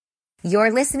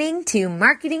You're listening to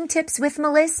Marketing Tips with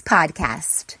Melissa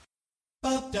podcast.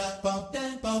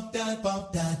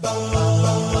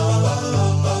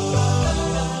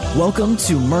 Welcome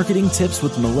to Marketing Tips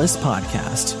with Melissa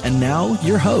podcast. And now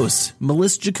your host,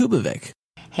 Melissa Jakubovic.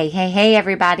 Hey,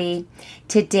 everybody.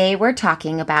 Today we're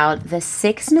talking about the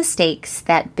 6 mistakes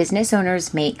that business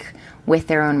owners make with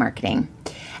their own marketing.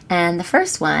 And the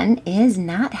first one is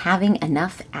not having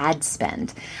enough ad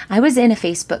spend. I was in a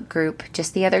Facebook group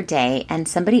just the other day and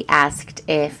somebody asked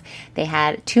if they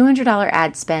had $200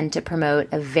 ad spend to promote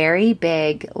a very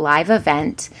big live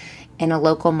event in a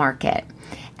local market.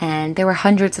 And there were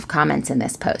hundreds of comments in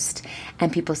this post.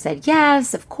 And people said,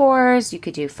 yes, of course, you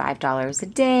could do $5 a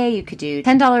day. You could do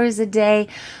 $10 a day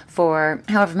for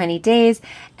however many days.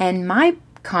 And my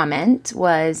comment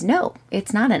was, no,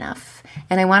 it's not enough.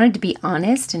 And I wanted to be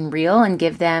honest and real and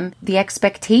give them the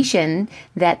expectation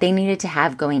that they needed to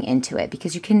have going into it,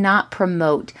 because you cannot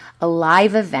promote a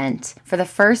live event for the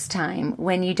first time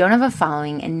when you don't have a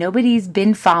following and nobody's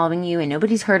been following you and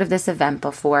nobody's heard of this event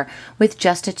before with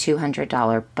just a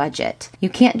 $200 budget. You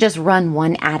can't just run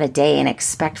one ad a day and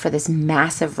expect for this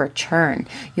massive return.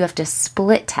 You have to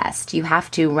split test. You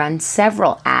have to run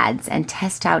several ads and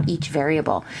test out each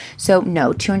variable. So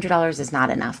no, $200 is not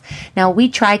enough. Now we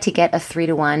try to get a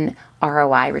 3-to-1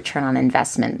 ROI, return on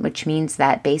investment, which means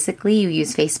that basically you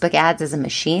use Facebook ads as a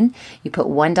machine. You put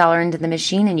 $1 into the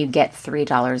machine and you get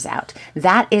 $3 out.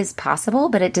 That is possible,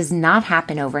 but it does not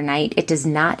happen overnight. It does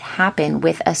not happen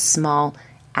with a small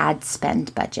ad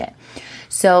spend budget.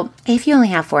 So if you only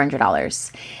have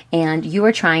 $400 and you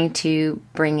are trying to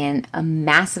bring in a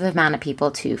massive amount of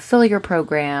people to fill your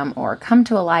program or come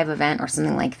to a live event or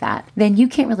something like that, then you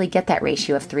can't really get that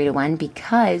ratio of 3-to-1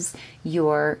 because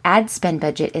your ad spend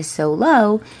budget is so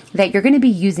low that you're going to be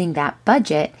using that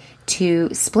budget to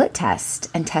split test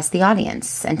and test the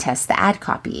audience and test the ad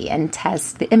copy and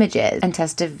test the images and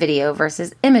test if video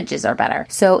versus images are better.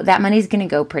 So that money is going to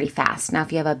go pretty fast. Now,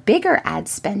 if you have a bigger ad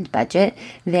spend budget,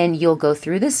 then you'll go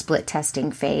through the split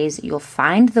testing phase. You'll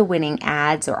find the winning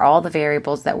ads or all the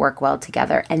variables that work well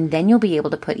together, and then you'll be able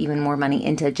to put even more money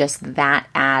into just that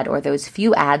ad or those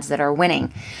few ads that are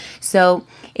winning. So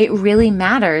it really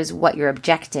matters what your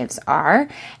objectives are,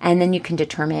 and then you can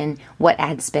determine what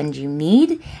ad spend you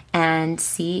need and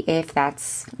see if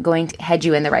that's going to head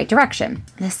you in the right direction.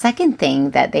 The second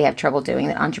thing that they have trouble doing,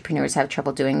 that entrepreneurs have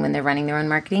trouble doing when they're running their own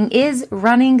marketing, is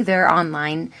running their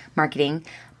online marketing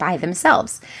by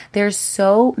themselves. There's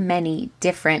so many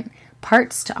different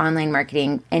parts to online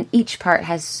marketing, and each part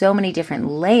has so many different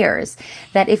layers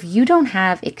that if you don't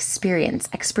have experience,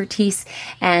 expertise,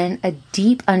 and a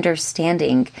deep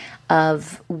understanding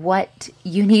of what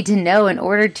you need to know in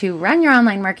order to run your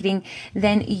online marketing,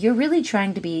 then you're really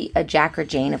trying to be a Jack or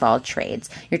Jane of all trades.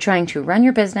 You're trying to run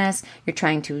your business. You're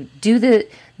trying to do the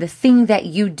thing that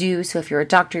you do. So if you're a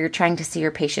doctor, you're trying to see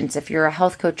your patients. If you're a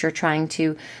health coach, you're trying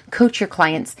to coach your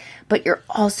clients, but you're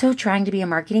also trying to be a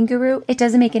marketing guru. It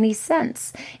doesn't make any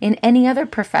sense. In any other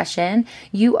profession,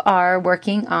 you are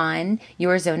working on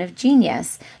your zone of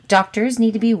genius. Doctors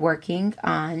need to be working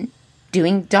on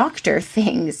doing doctor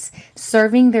things,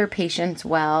 serving their patients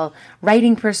well,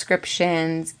 writing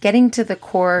prescriptions, getting to the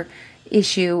core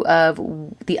issue of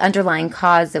the underlying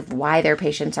cause of why their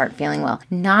patients aren't feeling well,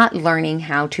 not learning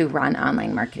how to run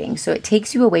online marketing. So it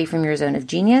takes you away from your zone of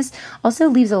genius, also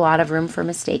leaves a lot of room for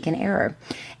mistake and error.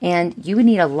 And you would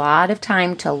need a lot of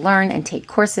time to learn and take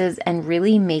courses and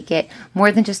really make it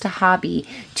more than just a hobby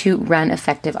to run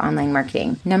effective online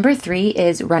marketing. Number 3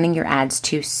 is running your ads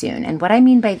too soon. And what I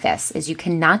mean by this is you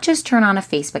cannot just turn on a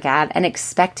Facebook ad and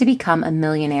expect to become a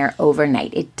millionaire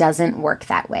overnight. It doesn't work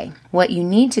that way. What you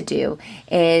need to do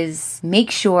is make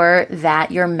sure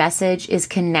that your message is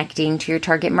connecting to your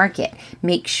target market.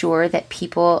 Make sure that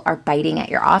people are biting at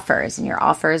your offers and your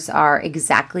offers are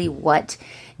exactly what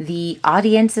the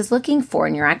audience is looking for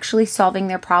and you're actually solving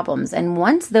their problems. And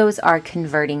once those are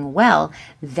converting well,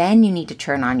 then you need to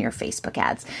turn on your Facebook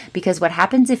ads. Because what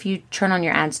happens if you turn on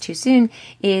your ads too soon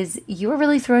is you are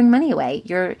really throwing money away.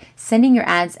 You're sending your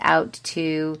ads out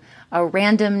to a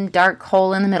random dark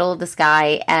hole in the middle of the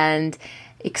sky and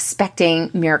expecting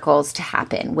miracles to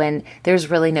happen when there's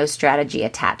really no strategy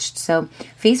attached. So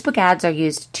Facebook ads are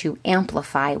used to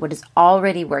amplify what is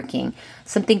already working,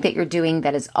 something that you're doing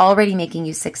that is already making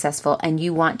you successful, and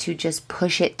you want to just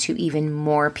push it to even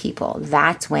more people.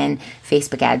 That's when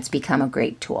Facebook ads become a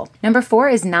great tool. Number 4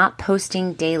 is not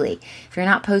posting daily. If you're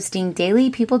not posting daily,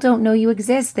 people don't know you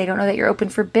exist. They don't know that you're open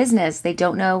for business. They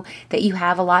don't know that you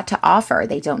have a lot to offer.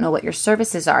 They don't know what your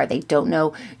services are. They don't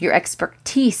know your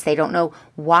expertise. They don't know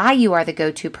why you are the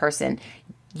go-to person.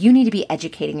 you need to be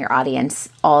educating your audience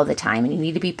all the time, and you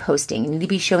need to be posting, you need to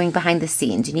be showing behind the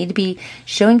scenes, you need to be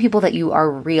showing people that you are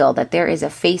real, that there is a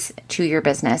face to your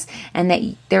business and that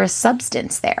there is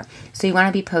substance there. So you want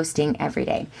to be posting every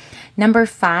day. Number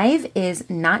 5 is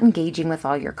not engaging with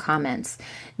all your comments.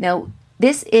 Now,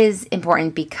 this is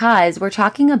important because we're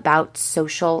talking about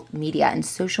social media, and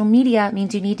social media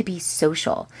means you need to be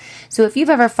social. So if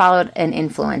you've ever followed an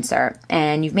influencer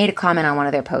and you've made a comment on one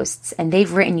of their posts and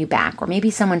they've written you back, or maybe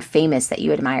someone famous that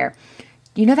you admire,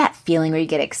 you know that feeling where you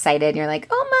get excited and you're like,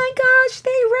 oh my gosh,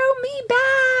 they wrote me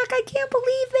back. I can't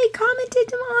believe they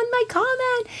commented on my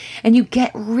comment. And you get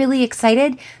really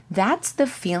excited. That's the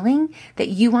feeling that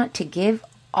you want to give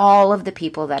all of the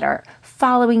people that are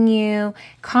following you,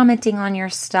 commenting on your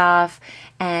stuff,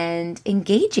 and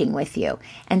engaging with you.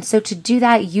 And so to do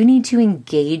that, you need to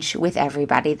engage with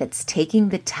everybody that's taking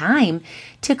the time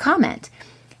to comment.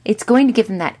 It's going to give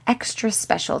them that extra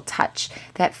special touch,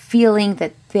 that feeling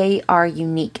that they are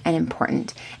unique and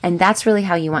important. And that's really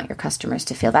how you want your customers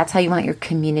to feel. That's how you want your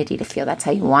community to feel. That's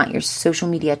how you want your social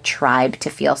media tribe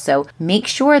to feel. So make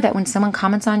sure that when someone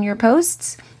comments on your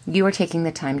posts, you are taking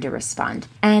the time to respond.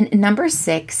 And number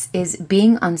 6 is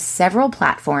being on several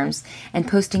platforms and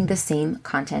posting the same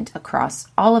content across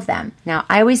all of them. Now,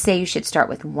 I always say you should start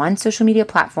with one social media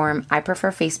platform. I prefer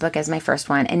Facebook as my first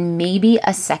one, and maybe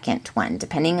a second one,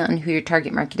 depending on who your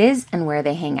target market is and where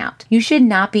they hang out. You should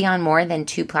not be on more than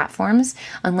 2 platforms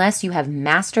unless you have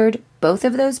mastered both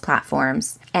of those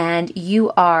platforms and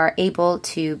you are able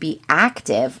to be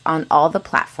active on all the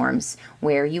platforms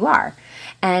where you are.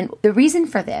 And the reason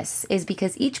for this is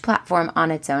because each platform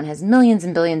on its own has millions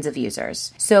and billions of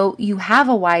users. So you have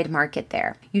a wide market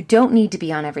there. You don't need to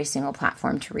be on every single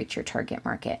platform to reach your target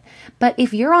market. But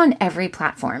if you're on every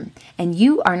platform and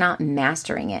you are not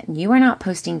mastering it, and you are not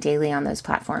posting daily on those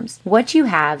platforms, what you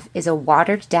have is a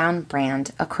watered down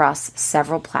brand across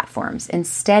several platforms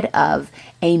instead of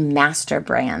a master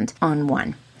brand on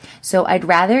one. So I'd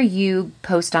rather you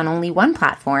post on only one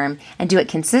platform and do it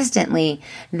consistently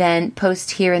than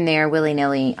post here and there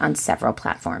willy-nilly on several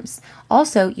platforms.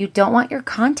 Also, you don't want your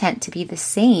content to be the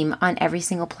same on every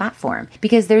single platform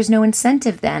because there's no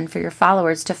incentive then for your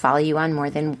followers to follow you on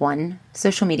more than one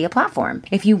social media platform.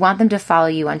 If you want them to follow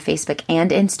you on Facebook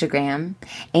and Instagram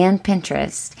and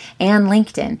Pinterest and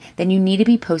LinkedIn, then you need to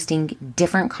be posting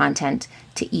different content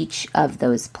to each of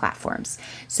those platforms.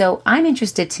 So I'm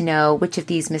interested to know which of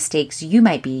these mistakes you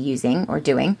might be using or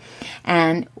doing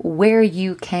and where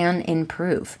you can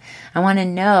improve. I want to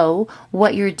know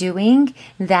what you're doing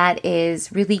that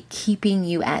is really keeping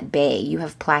you at bay. You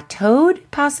have plateaued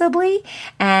possibly,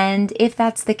 and if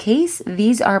that's the case,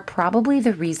 these are probably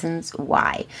the reasons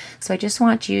why. So I just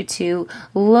want you to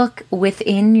look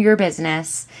within your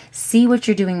business, see what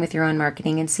you're doing with your own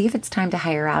marketing, and see if it's time to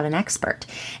hire out an expert.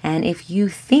 And if you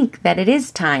think that it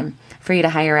is time for you to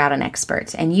hire out an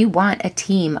expert and you want a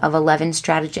team of 11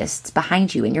 strategists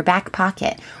behind you in your back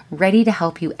pocket, ready to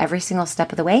help you every single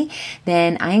step of the way,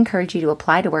 then I encourage you to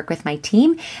apply to work with my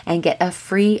team and get a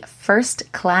free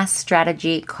first-class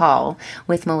strategy call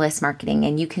with Meliss Marketing.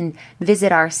 And you can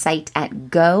visit our site at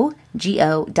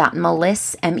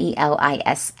go.meliss,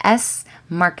 M-E-L-I-S-S,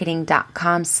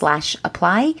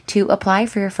 marketing.com/apply to apply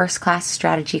for your first-class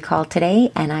strategy call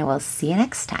today. And I will see you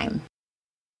next time.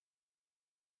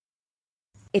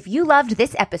 If you loved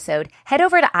this episode, head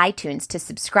over to iTunes to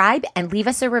subscribe and leave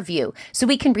us a review so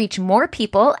we can reach more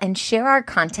people and share our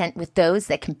content with those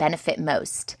that can benefit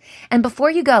most. And before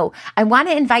you go, I want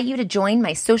to invite you to join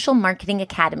my Social Marketing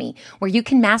Academy, where you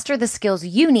can master the skills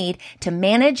you need to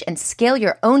manage and scale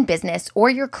your own business or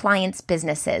your clients'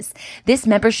 businesses. This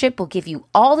membership will give you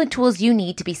all the tools you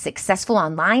need to be successful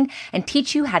online and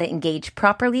teach you how to engage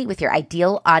properly with your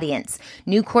ideal audience.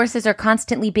 New courses are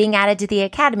constantly being added to the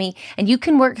Academy, and you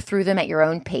can work through them at your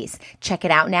own pace. Check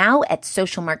it out now at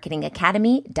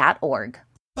socialmarketingacademy.org.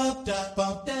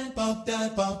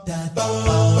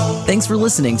 Thanks for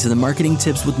listening to the Marketing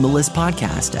Tips with Meliss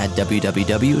podcast at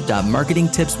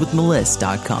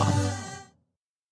www.marketingtipswithmeliss.com.